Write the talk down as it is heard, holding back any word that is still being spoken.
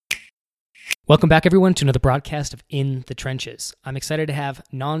Welcome back, everyone, to another broadcast of In the Trenches. I'm excited to have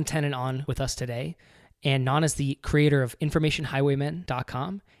Nan Tenen on with us today. And Nan is the creator of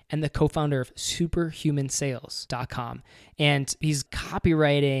InformationHighwaymen.com and the co-founder of SuperhumanSales.com. And he's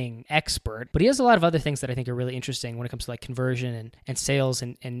copywriting expert, but he has a lot of other things that I think are really interesting when it comes to like conversion and sales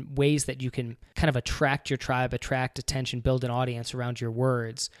and ways that you can kind of attract your tribe, attract attention, build an audience around your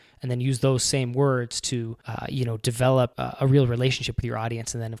words, and then use those same words to, develop a real relationship with your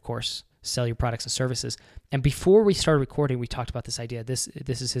audience. And then, of course, sell your products and services. And before we started recording, we talked about this idea. This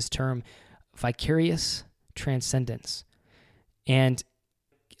is his term, vicarious transcendence. And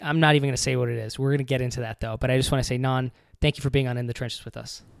I'm not even going to say what it is. We're going to get into that, though. But I just want to say, Nan, thank you for being on In the Trenches with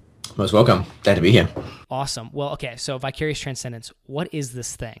us. Most welcome. Glad to be here. Awesome. Well, okay, so vicarious transcendence, what is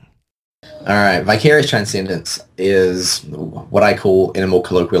this thing? All right. Vicarious transcendence is what I call, in a more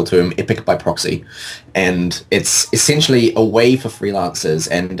colloquial term, epic by proxy. And it's essentially a way for freelancers,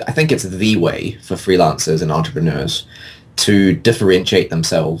 and I think it's the way for freelancers and entrepreneurs to differentiate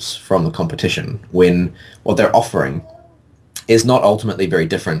themselves from the competition when what they're offering is not ultimately very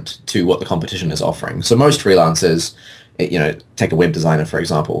different to what the competition is offering. So most freelancers, take a web designer, for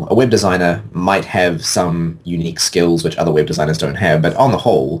example. A web designer might have some unique skills which other web designers don't have, but on the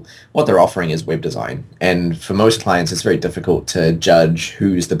whole, what they're offering is web design. And for most clients, it's very difficult to judge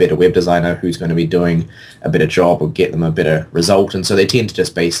who's the better web designer, who's going to be doing a better job or get them a better result. And so they tend to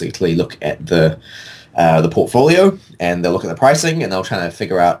just basically look at the portfolio, and they'll look at the pricing, and they'll try to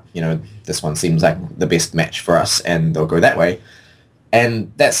figure out, this one seems like the best match for us, and they'll go that way.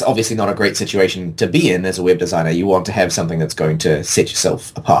 And that's obviously not a great situation to be in as a web designer. You want to have something that's going to set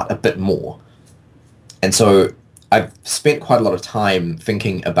yourself apart a bit more. And so I've spent quite a lot of time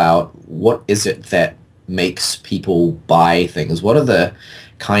thinking about what is it that makes people buy things? What are the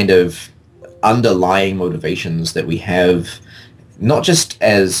kind of underlying motivations that we have, not just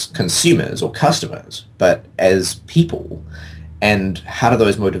as consumers or customers, but as people? And how do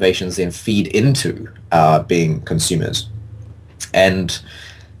those motivations then feed into being consumers? And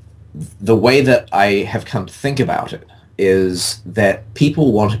the way that I have come to think about it is that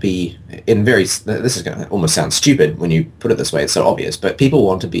people want to be this is going to almost sound stupid when you put it this way, it's so obvious, but people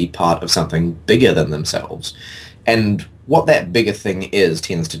want to be part of something bigger than themselves. And what that bigger thing is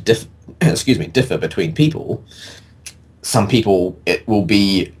tends to differ between people. Some people, it will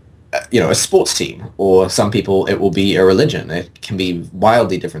be, a sports team, or some people it will be a religion. It can be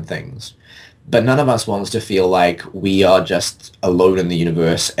wildly different things. But none of us wants to feel like we are just alone in the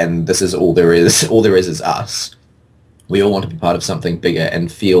universe and this is all there is. All there is us. We all want to be part of something bigger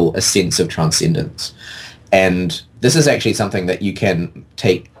and feel a sense of transcendence. And this is actually something that you can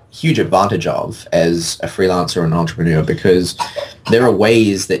take huge advantage of as a freelancer or an entrepreneur, because there are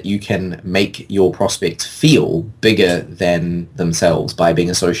ways that you can make your prospects feel bigger than themselves by being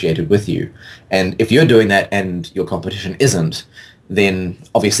associated with you. And if you're doing that and your competition isn't, then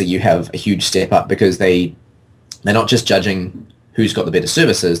obviously you have a huge step up, because they're not just judging who's got the better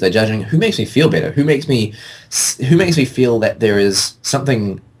services, they're judging who makes me feel better, who makes me feel that there is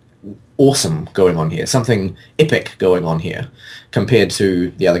something awesome going on here, something epic going on here compared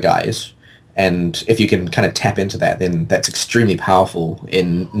to the other guys. And if you can kind of tap into that, then that's extremely powerful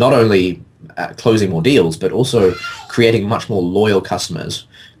in not only closing more deals, but also creating much more loyal customers.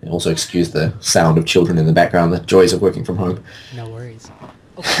 And also excuse the sound of children in the background, the joys of working from home. No worries.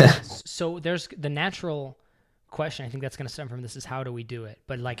 Okay, so there's the natural question, I think that's going to stem from this, is how do we do it?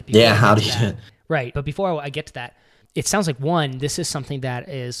 But like, how do you do it? Right, but before I get to that, it sounds like, one, this is something that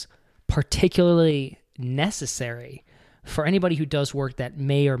is particularly necessary for anybody who does work that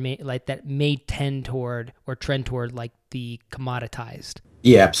may tend toward or trend toward like the commoditized.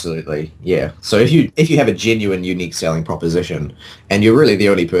 Yeah, absolutely. Yeah. So if you have a genuine, unique selling proposition and you're really the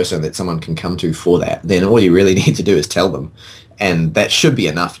only person that someone can come to for that, then all you really need to do is tell them. And that should be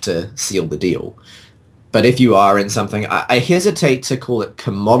enough to seal the deal. But if you are in something, I hesitate to call it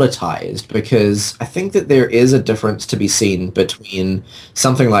commoditized, because I think that there is a difference to be seen between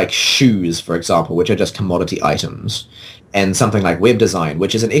something like shoes, for example, which are just commodity items, and something like web design,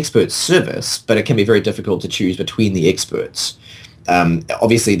 which is an expert service, but it can be very difficult to choose between the experts.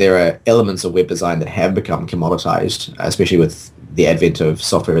 Obviously, there are elements of web design that have become commoditized, especially with the advent of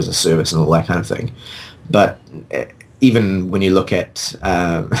software as a service and all that kind of thing. But even when you look at,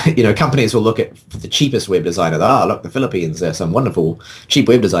 companies will look at the cheapest web designer. Look, the Philippines, there's some wonderful cheap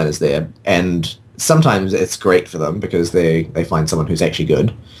web designers there. And sometimes it's great for them because they find someone who's actually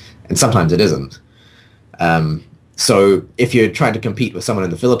good. And sometimes it isn't. So if you're trying to compete with someone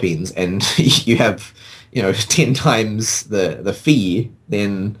in the Philippines and you have 10 times the fee,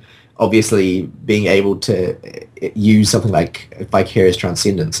 then obviously being able to use something like vicarious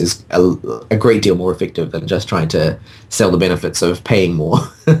transcendence is a great deal more effective than just trying to sell the benefits of paying more.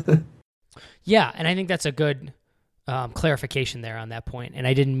 Yeah, and I think that's a good clarification there on that point. And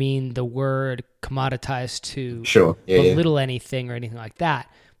I didn't mean the word commoditized to Sure. Yeah, belittle anything or anything like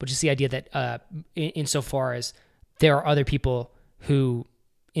that, but just the idea that insofar as there are other people who,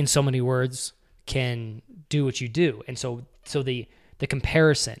 in so many words, can do what you do, and so the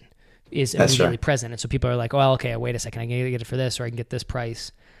comparison is immediately present, and so people are like, well, okay, wait a second, I can get it for this, or I can get this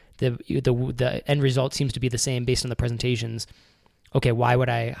price. The end result seems to be the same based on the presentations. Okay, why would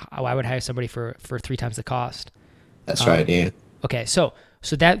I hire somebody for 3 times the cost? That's right. Yeah. Okay, so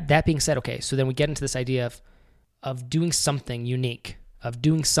that being said, okay, so then we get into this idea of doing something unique, of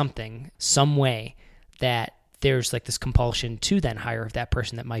doing something some way that there's like this compulsion to then hire that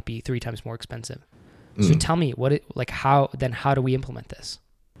person that might be 3 times more expensive. So tell me how do we implement this?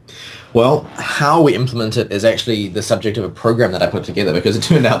 Well, how we implement it is actually the subject of a program that I put together, because it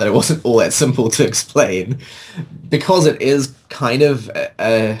turned out that it wasn't all that simple to explain, because it is kind of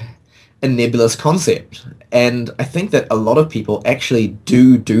a nebulous concept. And I think that a lot of people actually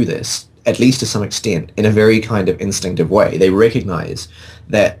do this, at least to some extent, in a very kind of instinctive way. They recognize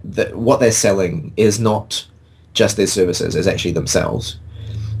that what they're selling is not just their services, is actually themselves.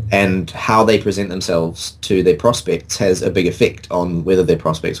 And how they present themselves to their prospects has a big effect on whether their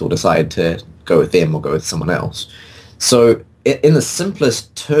prospects will decide to go with them or go with someone else. So in the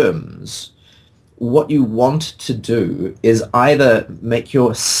simplest terms, what you want to do is either make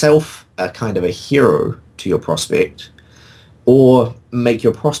yourself a kind of a hero to your prospect, or make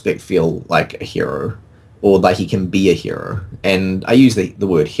your prospect feel like a hero, or like he can be a hero. And I use the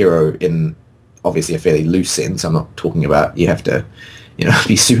word hero in obviously a fairly loose sense. I'm not talking about you have to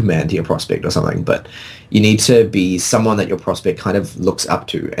be Superman to your prospect or something, but you need to be someone that your prospect kind of looks up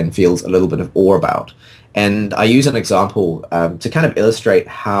to and feels a little bit of awe about. And I use an example to kind of illustrate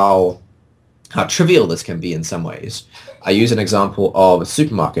how trivial this can be in some ways. I use an example of a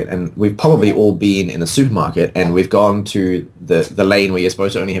supermarket, and we've probably all been in a supermarket, and we've gone to the lane where you're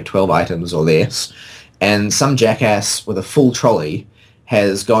supposed to only have 12 items or less, and some jackass with a full trolley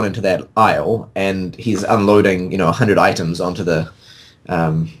has gone into that aisle, and he's unloading 100 items onto the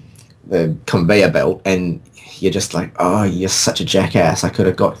conveyor belt, and you're just like, oh, you're such a jackass, I could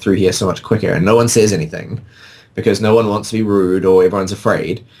have got through here so much quicker. And no one says anything because no one wants to be rude, or everyone's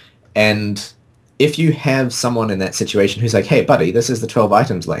afraid. And if you have someone in that situation who's like, hey buddy, this is the 12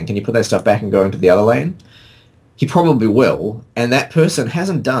 items lane, can you put that stuff back and go into the other lane? He probably will, and that person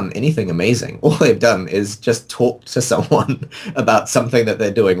hasn't done anything amazing. All they've done is just talk to someone about something that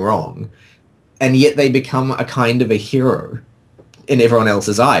they're doing wrong, and yet they become a kind of a hero in everyone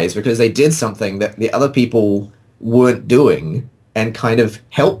else's eyes because they did something that the other people weren't doing, and kind of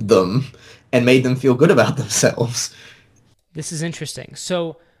helped them and made them feel good about themselves. This is interesting.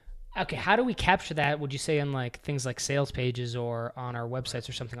 So, okay, how do we capture that, would you say, in like things like sales pages or on our websites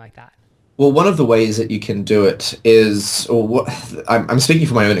or something like that? Well, one of the ways that you can do it is, I'm speaking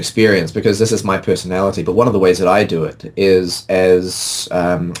from my own experience because this is my personality, but one of the ways that I do it is as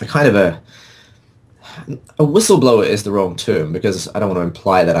a kind of a whistleblower is the wrong term, because I don't want to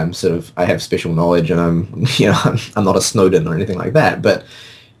imply that I have special knowledge and I'm not a Snowden or anything like that. But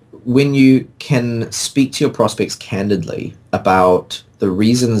when you can speak to your prospects candidly about the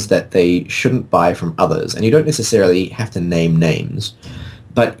reasons that they shouldn't buy from others, and you don't necessarily have to name names,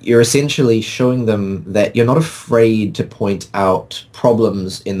 but you're essentially showing them that you're not afraid to point out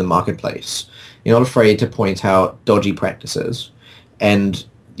problems in the marketplace. You're not afraid to point out dodgy practices, and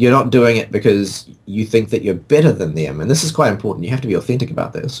you're not doing it because you think that you're better than them. And this is quite important. You have to be authentic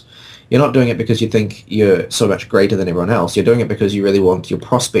about this. You're not doing it because you think you're so much greater than everyone else. You're doing it because you really want your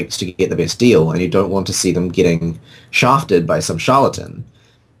prospects to get the best deal, and you don't want to see them getting shafted by some charlatan.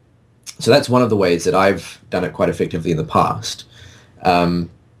 So that's one of the ways that I've done it quite effectively in the past. Being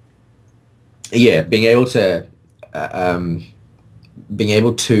able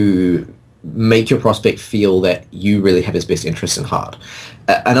to make your prospect feel that you really have his best interests in heart.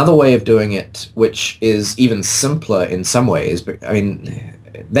 Another way of doing it, which is even simpler in some ways, but I mean,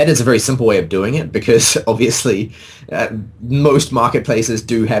 that is a very simple way of doing it, because obviously most marketplaces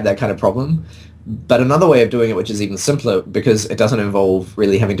do have that kind of problem. But another way of doing it, which is even simpler because it doesn't involve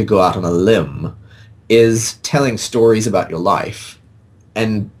really having to go out on a limb, is telling stories about your life,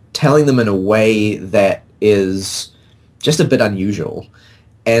 and telling them in a way that is just a bit unusual.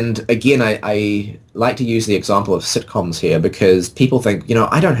 And again, I like to use the example of sitcoms here, because people think,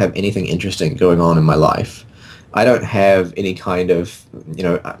 I don't have anything interesting going on in my life. I don't have any kind of,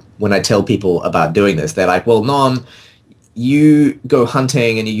 when I tell people about doing this, they're like, well, Nom, you go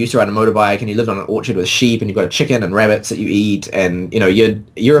hunting and you used to ride a motorbike and you lived on an orchard with sheep and you've got a chicken and rabbits that you eat, and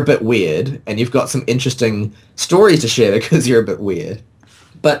you're a bit weird and you've got some interesting stories to share because you're a bit weird.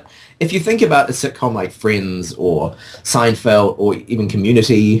 But if you think about a sitcom like Friends or Seinfeld or even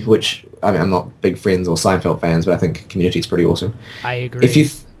Community, which I mean, I'm not big Friends or Seinfeld fans, but I think Community is pretty awesome. I agree. If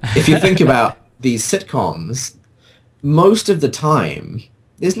you think about these sitcoms, most of the time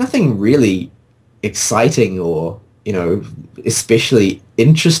there's nothing really exciting or especially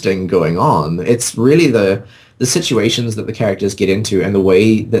interesting going on. It's really the situations that the characters get into and the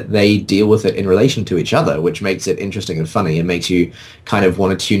way that they deal with it in relation to each other, which makes it interesting and funny and makes you kind of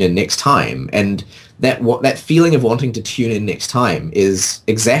want to tune in next time. And that feeling of wanting to tune in next time is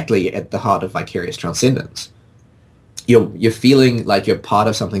exactly at the heart of vicarious transcendence. You're feeling like you're part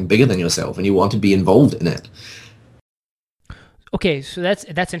of something bigger than yourself and you want to be involved in it. Okay, so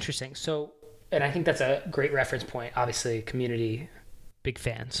that's interesting. So, and I think that's a great reference point. Obviously, Community, big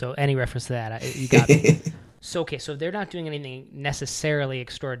fan. So any reference to that, you got me. So, okay, so they're not doing anything necessarily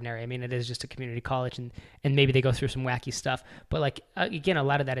extraordinary. I mean, it is just a community college, and maybe they go through some wacky stuff. But, like, again, a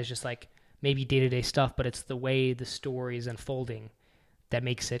lot of that is just, like, maybe day-to-day stuff, but it's the way the story is unfolding that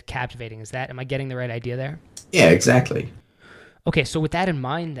makes it captivating. Am I getting the right idea there? Yeah, exactly. Okay, so with that in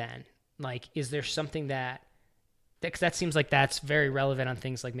mind then, like, is there something because that seems like that's very relevant on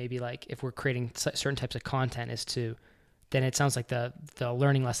things like maybe, like, if we're creating certain types of content then it sounds like the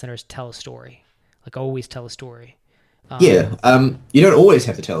learning lesson is tell a story. Like, always tell a story. You don't always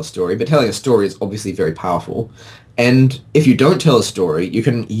have to tell a story, but telling a story is obviously very powerful. And if you don't tell a story, you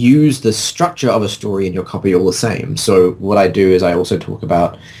can use the structure of a story in your copy all the same. So what I do is I also talk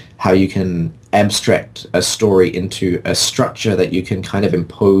about how you can abstract a story into a structure that you can kind of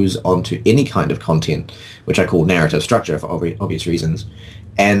impose onto any kind of content, which I call narrative structure for obvious reasons.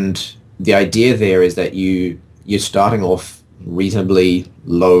 And the idea there is that you're starting off reasonably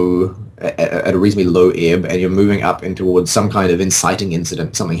low, at a reasonably low ebb, and you're moving up in towards some kind of inciting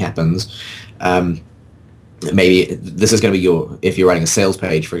incident. Something happens. Maybe this is going to be if you're writing a sales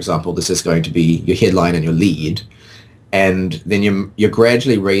page, for example, this is going to be your headline and your lead. And then you're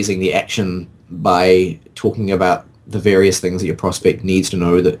gradually raising the action by talking about the various things that your prospect needs to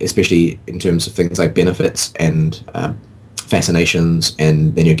know, that especially in terms of things like benefits and fascinations,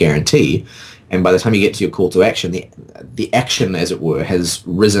 and then your guarantee. And by the time you get to your call to action, the action, as it were, has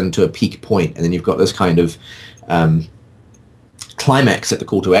risen to a peak point, and then you've got this kind of climax at the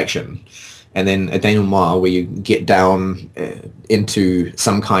call to action, and then a denouement where you get down into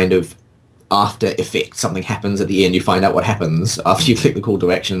some kind of after effect. Something happens at the end. You find out what happens after you click the call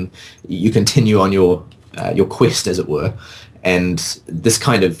to action. You continue on your quest, as it were. And this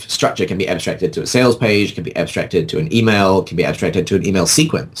kind of structure can be abstracted to a sales page, can be abstracted to an email, can be abstracted to an email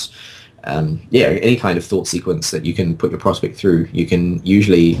sequence. Any kind of thought sequence that you can put your prospect through, you can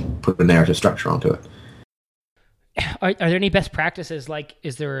usually put a narrative structure onto it. Are there any best practices? Like,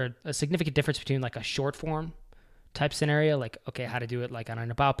 is there a significant difference between like a short form type scenario, like, okay, how to do it like on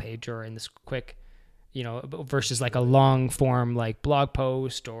an about page or in this quick, versus like a long form like blog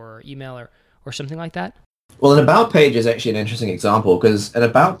post or email or something like that? Well, an about page is actually an interesting example, because an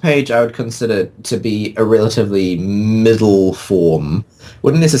about page I would consider to be a relatively middle form.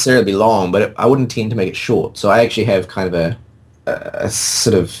 Wouldn't necessarily be long, but I wouldn't tend to make it short. So I actually have kind of a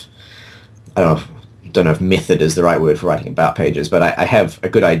sort of, I don't know if method is the right word for writing about pages, but I have a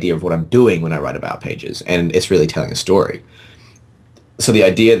good idea of what I'm doing when I write about pages, and it's really telling a story. So the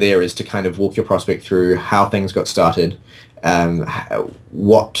idea there is to kind of walk your prospect through how things got started,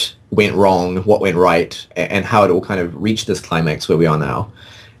 what went wrong, what went right, and how it all kind of reached this climax where we are now,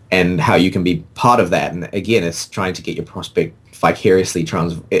 and how you can be part of that. And again, it's trying to get your prospect vicariously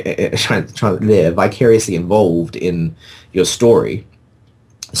vicariously involved in your story.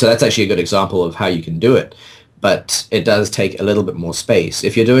 So that's actually a good example of how you can do it, but it does take a little bit more space.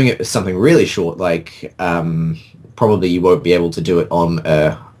 If you're doing it with something really short, like probably you won't be able to do it on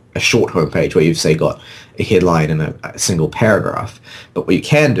a short homepage where you've, say, got a headline and a single paragraph. But what you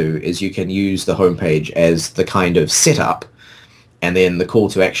can do is you can use the homepage as the kind of setup, and then the call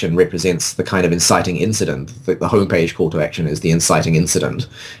to action represents the kind of inciting incident. The homepage call to action is the inciting incident.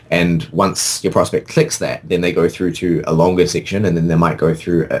 And once your prospect clicks that, then they go through to a longer section, and then they might go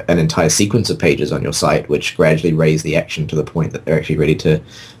through an entire sequence of pages on your site, which gradually raise the action to the point that they're actually ready to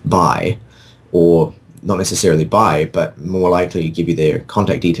buy, or not necessarily buy, but more likely give you their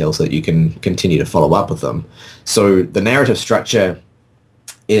contact details so that you can continue to follow up with them. So the narrative structure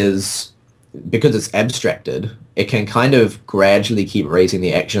is, because it's abstracted, it can kind of gradually keep raising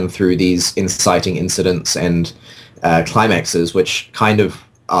the action through these inciting incidents and climaxes, which kind of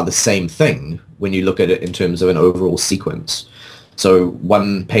are the same thing when you look at it in terms of an overall sequence. So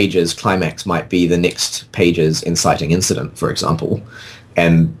one page's climax might be the next page's inciting incident, for example.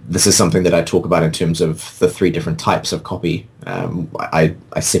 And this is something that I talk about in terms of the 3 different types of copy. I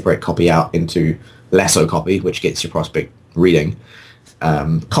separate copy out into lasso copy, which gets your prospect reading,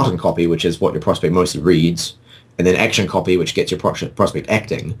 cotton copy, which is what your prospect mostly reads, and then action copy, which gets your prospect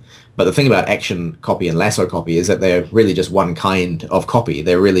acting. But the thing about action copy and lasso copy is that they're really just one kind of copy.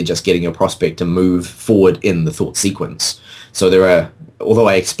 They're really just getting your prospect to move forward in the thought sequence. So there are, although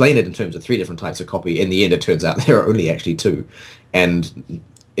I explain it in terms of 3 different types of copy, in the end it turns out there are only actually 2. And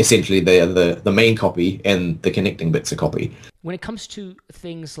essentially they are the main copy and the connecting bits of copy. When it comes to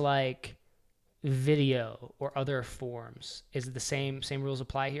things like video or other forms, is it the same rules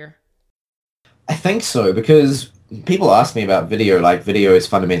apply here? I think so, because people ask me about video, like video is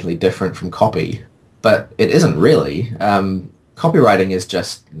fundamentally different from copy, but it isn't really. Copywriting is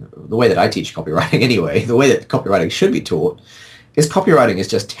just, the way that I teach copywriting anyway, the way that copywriting should be taught, is copywriting is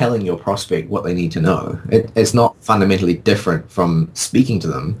just telling your prospect what they need to know. It's not fundamentally different from speaking to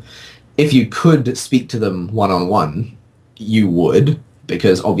them. If you could speak to them one-on-one, you would,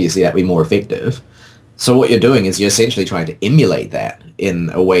 because obviously that would be more effective. So what you're doing is you're essentially trying to emulate that in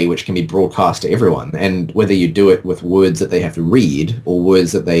a way which can be broadcast to everyone. And whether you do it with words that they have to read or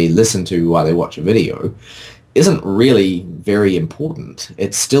words that they listen to while they watch a video isn't really very important.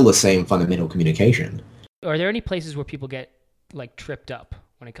 It's still the same fundamental communication. Are there any places where people get like tripped up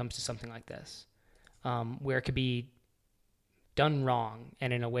when it comes to something like this, where it could be done wrong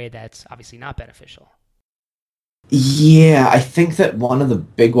and in a way that's obviously not beneficial? Yeah, I think that one of the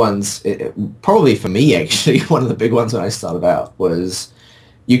big ones, probably for me actually, one of the big ones when I started out was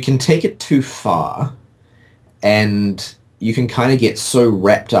you can take it too far and you can kind of get so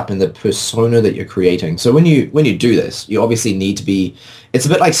wrapped up in the persona that you're creating. So when you do this, you obviously need to be, it's a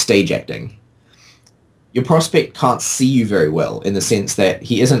bit like stage acting. Your prospect can't see you very well in the sense that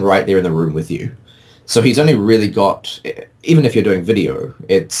he isn't right there in the room with you. So he's only really got, even if you're doing video,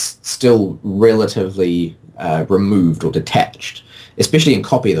 it's still relatively removed or detached. Especially in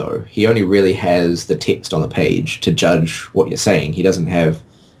copy though, he only really has the text on the page to judge what you're saying. He doesn't have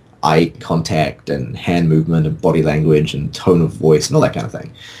eye contact and hand movement and body language and tone of voice and all that kind of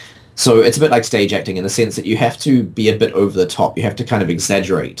thing. So it's a bit like stage acting in the sense that you have to be a bit over the top. You have to kind of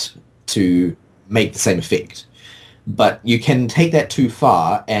exaggerate to make the same effect. But you can take that too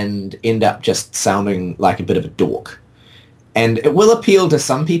far and end up just sounding like a bit of a dork. And it will appeal to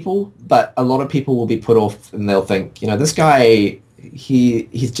some people, but a lot of people will be put off and they'll think, this guy,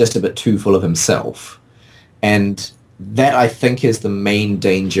 he's just a bit too full of himself. And that, I think, is the main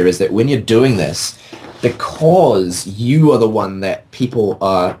danger, is that when you're doing this, because you are the one that people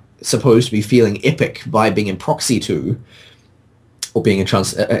are supposed to be feeling epic by being in proxy to, or being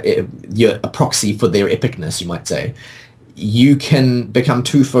you're a proxy for their epicness, you might say, you can become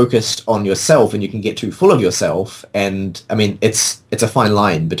too focused on yourself and you can get too full of yourself. And I mean, it's a fine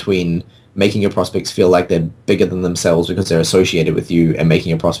line between making your prospects feel like they're bigger than themselves because they're associated with you and making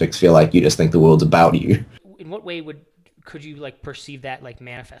your prospects feel like you just think the world's about you. In what way could you like perceive that like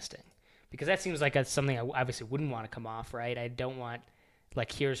manifesting? Because that seems like that's something I obviously wouldn't want to come off, right? I don't want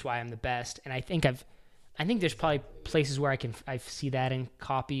like, here's why I'm the best. And I think there's probably places where I see that in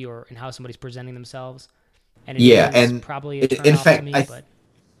copy or in how somebody's presenting themselves. And and probably in fact,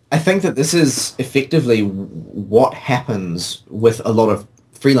 I think that this is effectively what happens with a lot of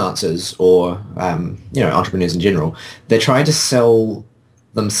freelancers or entrepreneurs in general. They're trying to sell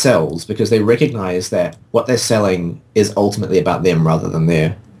themselves because they recognize that what they're selling is ultimately about them rather than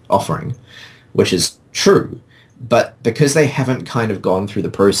their offering, which is true. But because they haven't kind of gone through the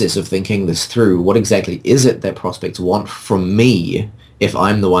process of thinking this through, what exactly is it that prospects want from me if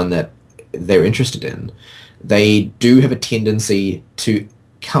I'm the one that they're interested in, they do have a tendency to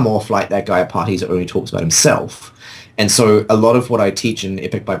come off like that guy at parties that only talks about himself. And so a lot of what I teach in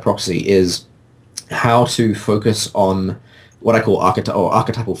Epic by Proxy is how to focus on what I call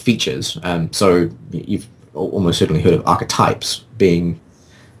archetypal features. So you've almost certainly heard of archetypes being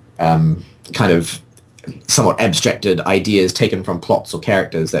kind of somewhat abstracted ideas taken from plots or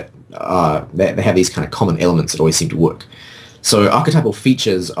characters that they have these kind of common elements that always seem to work. So archetypal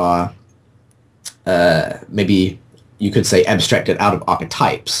features are maybe you could say abstracted out of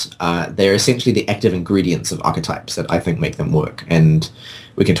archetypes. They're essentially the active ingredients of archetypes that I think make them work. And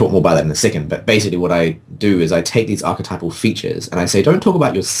we can talk more about that in a second. But basically what I do is I take these archetypal features and I say, don't talk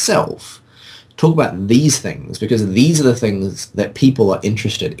about yourself. Talk about these things, because these are the things that people are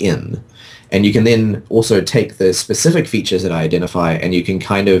interested in. And you can then also take the specific features that I identify and you can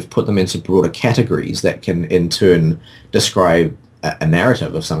kind of put them into broader categories that can in turn describe a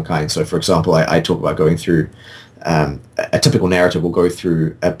narrative of some kind. So, for example, I talk about going through a typical narrative will go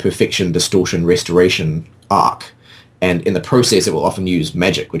through a perfection, distortion, restoration arc, and in the process, it will often use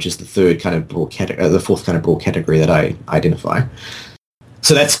magic, which is the third kind of broad category, the fourth kind of broad category that I identify.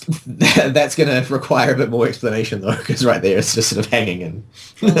 So that's going to require a bit more explanation, though, because right there it's just sort of hanging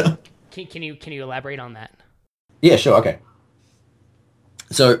in. Can you elaborate on that? Yeah, sure. Okay.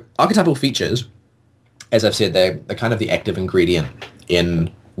 So archetypal features, as I've said, they're kind of the active ingredient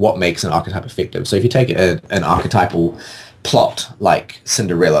in what makes an archetype effective. So if you take an archetypal plot like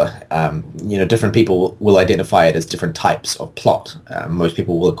Cinderella, different people will identify it as different types of plot. Most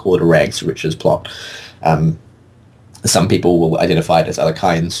people will call it a rags to riches plot. Some people will identify it as other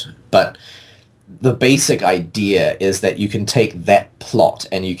kinds, but the basic idea is that you can take that plot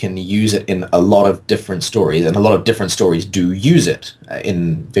and you can use it in a lot of different stories, and a lot of different stories do use it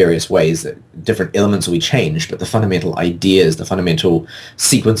in various ways. That different elements will be changed, but the fundamental ideas, the fundamental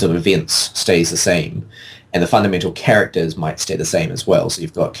sequence of events stays the same, and the fundamental characters might stay the same as well. So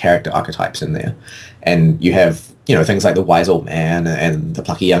you've got character archetypes in there, and you have things like the wise old man and the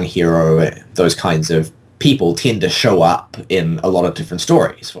plucky young hero. Those kinds of people tend to show up in a lot of different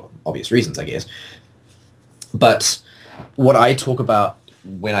stories for obvious reasons, I guess. But what I talk about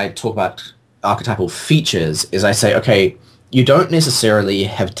when I talk about archetypal features is I say, okay, you don't necessarily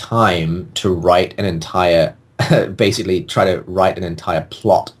have time to write an entire, basically try to write an entire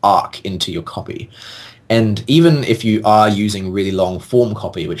plot arc into your copy. And even if you are using really long form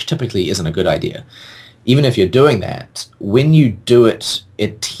copy, which typically isn't a good idea, even if you're doing that, when you do it,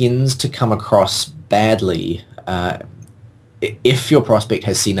 it tends to come across badly if your prospect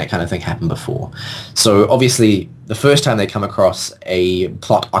has seen that kind of thing happen before. So obviously, the first time they come across a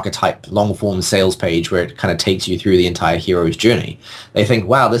plot archetype long form sales page where it kind of takes you through the entire hero's journey, they think,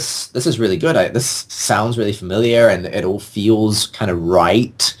 wow, this is really good. This sounds really familiar, and it all feels kind of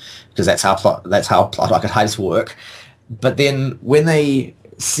right, because that's how plot archetypes work. But then when they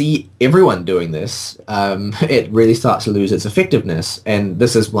see everyone doing this, it really starts to lose its effectiveness. And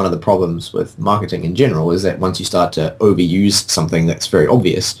this is one of the problems with marketing in general, is that once you start to overuse something that's very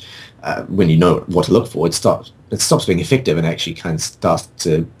obvious, when you know what to look for, it stops being effective and actually kind of starts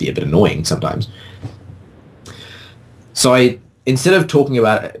to be a bit annoying sometimes. So instead of talking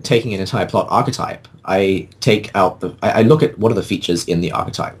about taking an entire plot archetype, I look at what are the features in the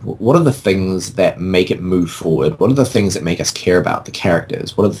archetype. What are the things that make it move forward? What are the things that make us care about the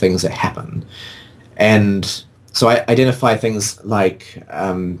characters? What are the things that happen? And so I identify things like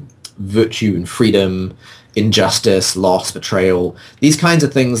virtue and freedom, injustice, loss, betrayal, these kinds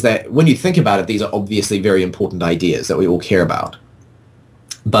of things that, when you think about it, these are obviously very important ideas that we all care about.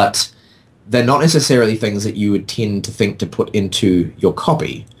 But they're not necessarily things that you would tend to think to put into your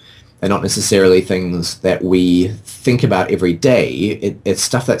copy. They're not necessarily things that we think about every day. It's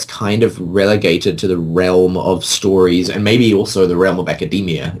stuff that's kind of relegated to the realm of stories, and maybe also the realm of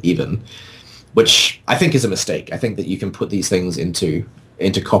academia even, which I think is a mistake. I think that you can put these things into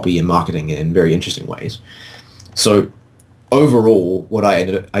copy and marketing in very interesting ways. So overall, what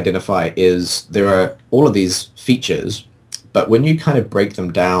I identify is there are all of these features, but when you kind of break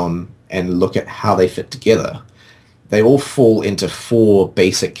them down and look at how they fit together, they all fall into four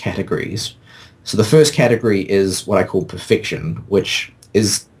basic categories. So the first category is what I call perfection, which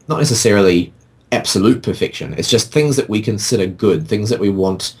is not necessarily absolute perfection. It's just things that we consider good, things that we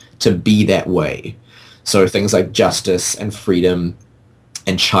want to be that way. So things like justice and freedom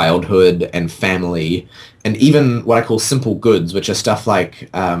and childhood and family, and even what I call simple goods, which are stuff like,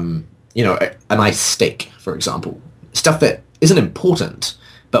 a nice steak, for example. Stuff that isn't important,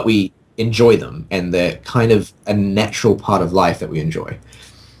 but we enjoy them, and they're kind of a natural part of life that we enjoy.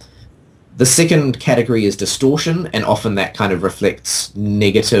 The second category is distortion, and often that kind of reflects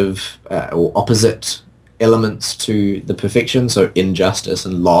negative or opposite elements to the perfection, so injustice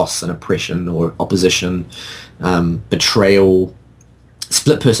and loss and oppression or opposition, betrayal.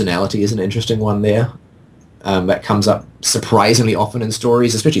 Split personality is an interesting one there. That comes up surprisingly often in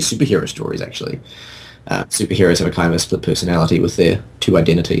stories, especially superhero stories, actually. Superheroes have a kind of a split personality with their two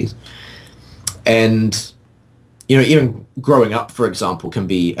identities. And, even growing up, for example, can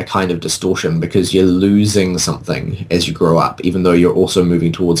be a kind of distortion because you're losing something as you grow up, even though you're also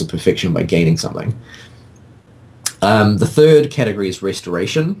moving towards a perfection by gaining something. The third category is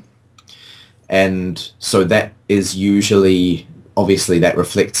restoration. And so that is usually, obviously, that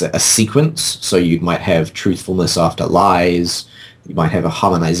reflects a sequence. So you might have truthfulness after lies. You might have a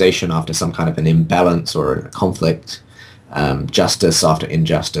harmonization after some kind of an imbalance or a conflict. justice after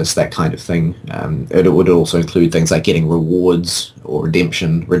injustice, that kind of thing. It would also include things like getting rewards or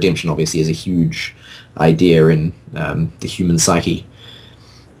redemption. Redemption obviously is a huge idea in the human psyche.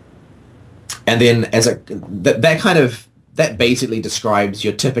 And then that basically describes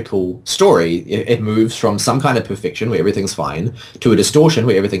your typical story. It moves from some kind of perfection where everything's fine to a distortion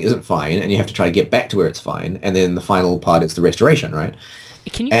where everything isn't fine and you have to try to get back to where it's fine. And then the final part is the restoration, right?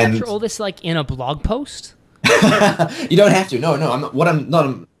 Can you capture all this like in a blog post? You don't have to. No, I'm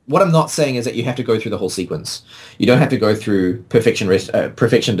not. What I'm not saying is that you have to go through the whole sequence. You don't have to go through perfection,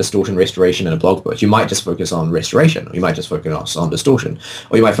 distortion, restoration in a blog post. You might just focus on restoration, or you might just focus on distortion,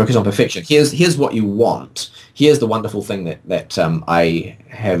 or you might focus on perfection. Here's what you want. Here's the wonderful thing that I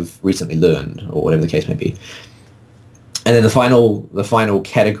have recently learned, or whatever the case may be. And then the final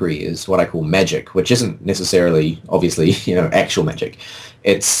category is what I call magic, which isn't necessarily, obviously, actual magic.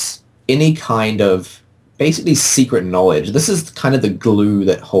 It's any kind of basically secret knowledge. This is kind of the glue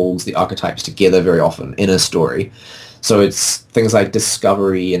that holds the archetypes together very often in a story. So it's things like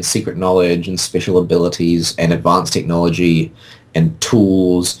discovery and secret knowledge and special abilities and advanced technology and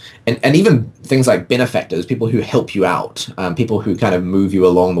tools and even things like benefactors, people who help you out, people who kind of move you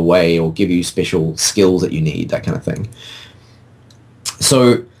along the way or give you special skills that you need, that kind of thing.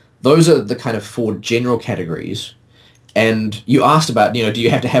 So those are the kind of 4 general categories. And you asked about, do you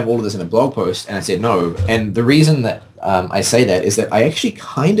have to have all of this in a blog post? And I said no. And the reason that I say that is that I actually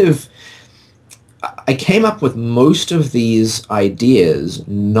I came up with most of these ideas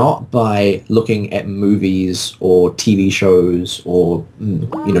not by looking at movies or TV shows or,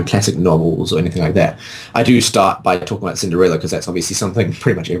 classic novels or anything like that. I do start by talking about Cinderella because that's obviously something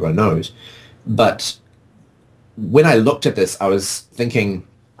pretty much everyone knows. But when I looked at this, I was thinking,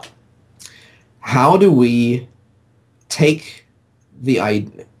 how do we take the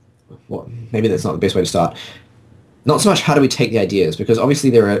idea, well, maybe that's not the best way to start. Not so much how do we take the ideas, because obviously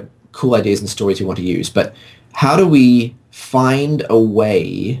there are cool ideas and stories we want to use, but how do we find a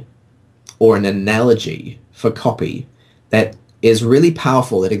way or an analogy for copy that is really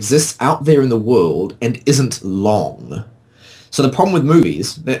powerful, that exists out there in the world and isn't long? So the problem with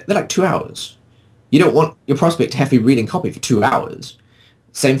movies, they're like 2 hours. You don't want your prospect to have to be reading copy for 2 hours.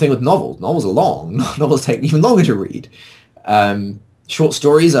 Same thing with novels. Novels are long. Novels take even longer to read. Short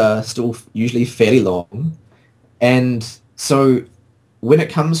stories are still usually fairly long. And so when it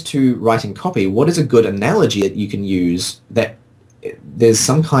comes to writing copy, what is a good analogy that you can use that is there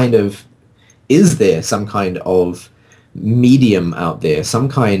some kind of medium out there, some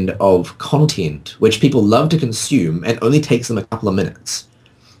kind of content which people love to consume and only takes them a couple of minutes?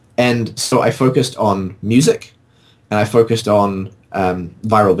 And so I focused on music and I focused on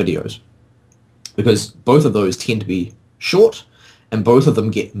viral videos, because both of those tend to be short and both of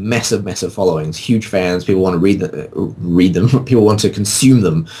them get massive followings, huge fans. People want to read them. People want to consume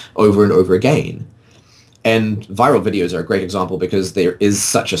them over and over again. And viral videos are a great example because there is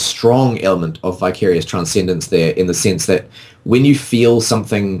such a strong element of vicarious transcendence there, in the sense that when you feel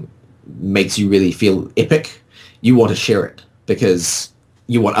something makes you really feel epic, you want to share it because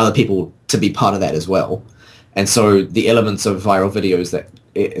you want other people to be part of that as well. And so the elements of viral videos that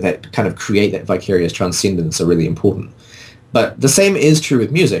kind of create that vicarious transcendence are really important. But the same is true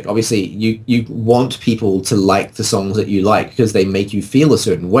with music. Obviously, you want people to like the songs that you like because they make you feel a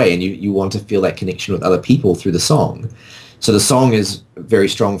certain way, and you want to feel that connection with other people through the song. So the song is very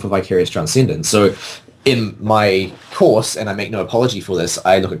strong for vicarious transcendence. So in my course, and I make no apology for this,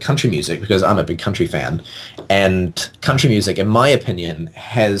 I look at country music because I'm a big country fan. And country music, in my opinion,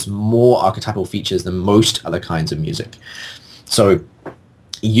 has more archetypal features than most other kinds of music. So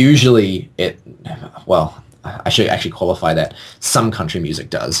usually I should actually qualify that. Some country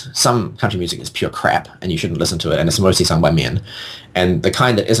music does. Some country music is pure crap and you shouldn't listen to it, and it's mostly sung by men. And the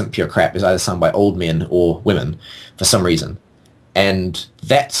kind that isn't pure crap is either sung by old men or women for some reason. And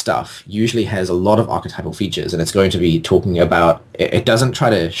that stuff usually has a lot of archetypal features, and it's going to be talking about, it doesn't try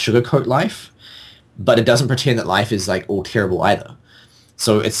to sugarcoat life, but it doesn't pretend that life is like all terrible either.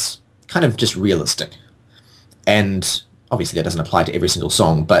 So it's kind of just realistic. And obviously that doesn't apply to every single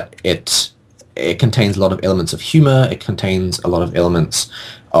song, but it contains a lot of elements of humor. It contains a lot of elements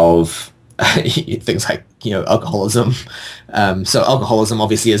of things like, alcoholism. So alcoholism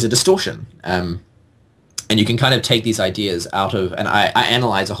obviously is a distortion. And you can kind of take these ideas out of, and I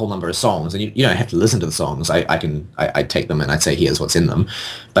analyze a whole number of songs, and you don't have to listen to the songs. I take them and I say, here's what's in them.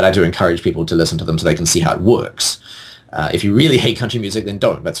 But I do encourage people to listen to them so they can see how it works. If you really hate country music, then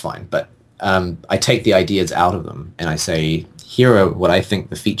don't. That's fine. But I take the ideas out of them and I say, here are what I think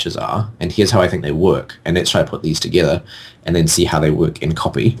the features are, and here's how I think they work. And let's try to put these together and then see how they work in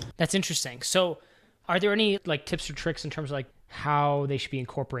copy. That's interesting. So Are there any like tips or tricks in terms of like how they should be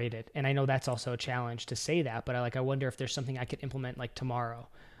incorporated? And I know that's also a challenge to say that, but I wonder if there's something I could implement like tomorrow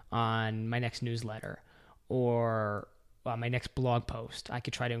on my next newsletter or my next blog post. I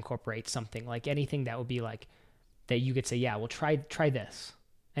could try to incorporate something, like anything that would be like that you could say, yeah, well, try this.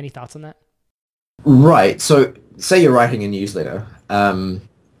 Any thoughts on that? Right. So say you're writing a newsletter.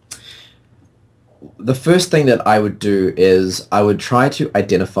 The first thing that I would do is I would try to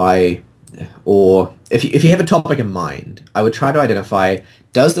identify, or if you have a topic in mind, I would try to identify,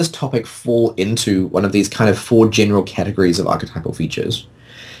 does this topic fall into one of these kind of 4 general categories of archetypal features?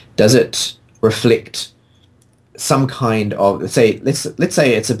 Does it reflect some kind of, let's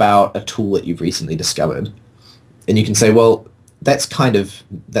say it's about a tool that you've recently discovered, and you can say, well, that's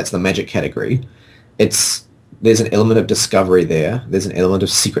the magic category. There's an element of discovery there. There's an element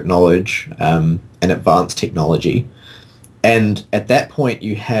of secret knowledge and advanced technology. And at that point,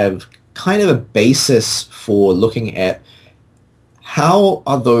 you have kind of a basis for looking at how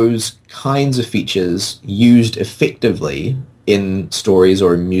are those kinds of features used effectively in stories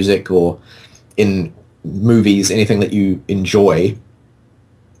or in music or in movies, anything that you enjoy.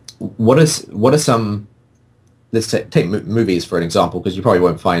 What are some, let's take movies for an example, because you probably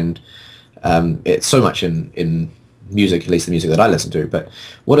won't find it so much in music, at least the music that I listen to, but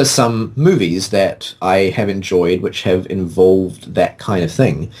what are some movies that I have enjoyed which have involved that kind of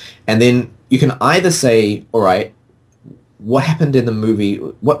thing? And then you can either say, all right, what happened in the movie?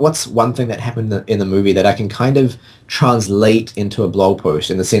 What's one thing that happened in the movie that I can kind of translate into a blog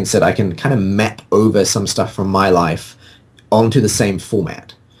post, in the sense that I can kind of map over some stuff from my life onto the same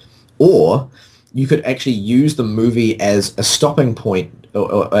format? Or you could actually use the movie as a stopping point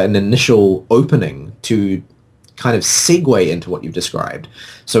or an initial opening to kind of segue into what you've described.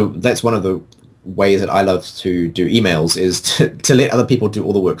 So that's one of the ways that I love to do emails, is to let other people do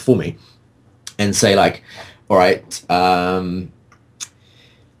all the work for me and say like, all right,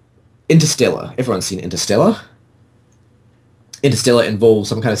 Interstellar. Everyone's seen Interstellar. Interstellar involves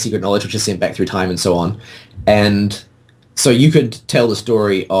some kind of secret knowledge which is sent back through time and so on. And so you could tell the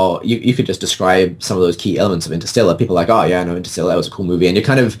story, or you could just describe some of those key elements of Interstellar. People are like, oh yeah, I know Interstellar, that was a cool movie. And you're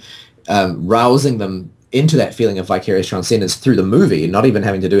kind of rousing them into that feeling of vicarious transcendence through the movie, not even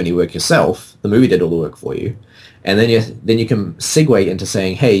having to do any work yourself. The movie did all the work for you. And then you can segue into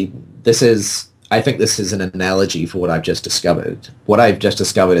saying, hey, I think this is an analogy for what I've just discovered. What I've just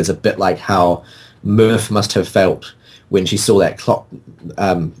discovered is a bit like how Murph must have felt when she saw that clock,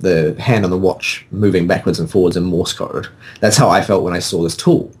 the hand on the watch moving backwards and forwards in Morse code. That's how I felt when I saw this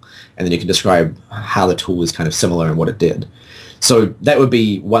tool. And then you can describe how the tool is kind of similar and what it did. So that would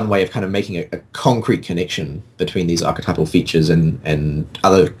be one way of kind of making a concrete connection between these archetypal features and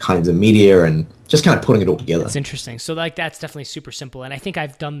other kinds of media, and just kind of putting it all together. That's interesting. So like that's definitely super simple. And I think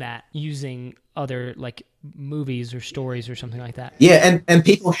I've done that using other like movies or stories or something like that. Yeah, and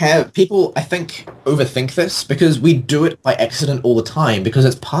people I think overthink this, because we do it by accident all the time, because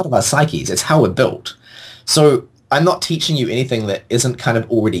it's part of our psyches. It's how we're built. So I'm not teaching you anything that isn't kind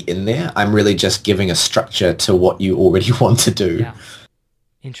of already in there. I'm really just giving a structure to what you already want to do. Yeah.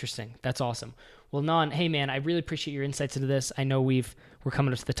 Interesting. That's awesome. Well, Nan, hey man, I really appreciate your insights into this. I know we're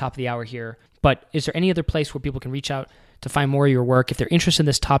coming up to the top of the hour here, but is there any other place where people can reach out to find more of your work? If they're interested in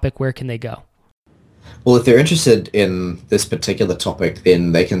this topic, where can they go? Well, if they're interested in this particular topic,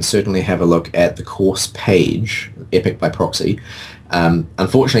 then they can certainly have a look at the course page, Epic by Proxy.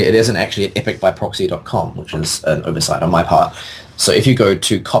 Unfortunately, it isn't actually at epicbyproxy.com, which is an oversight on my part. So if you go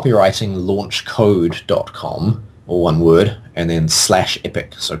to copywritinglaunchcode.com, or one word, and then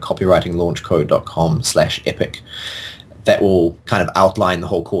 /epic, so copywritinglaunchcode.com/epic, that will kind of outline the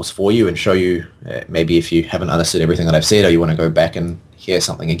whole course for you and show you, maybe if you haven't understood everything that I've said, or you want to go back and hear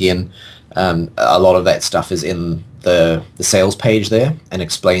something again, a lot of that stuff is in the sales page there and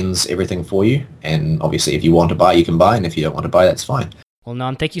explains everything for you. And obviously, if you want to buy, you can buy, and if you don't want to buy, that's fine. Well,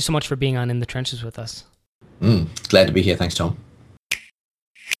 Nan, thank you so much for being on In the Trenches with us. Glad to be here. Thanks, Tom.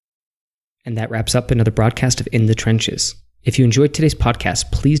 And that wraps up another broadcast of In the Trenches. If you enjoyed today's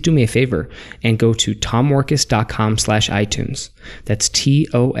podcast, please do me a favor and go to tommorkes.com/iTunes. That's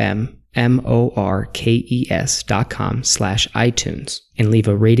TOMMORKES.com/iTunes, and leave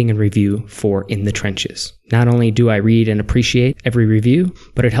a rating and review for In the Trenches. Not only do I read and appreciate every review,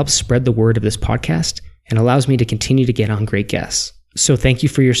 but it helps spread the word of this podcast and allows me to continue to get on great guests. So thank you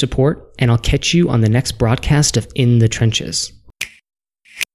for your support, and I'll catch you on the next broadcast of In the Trenches.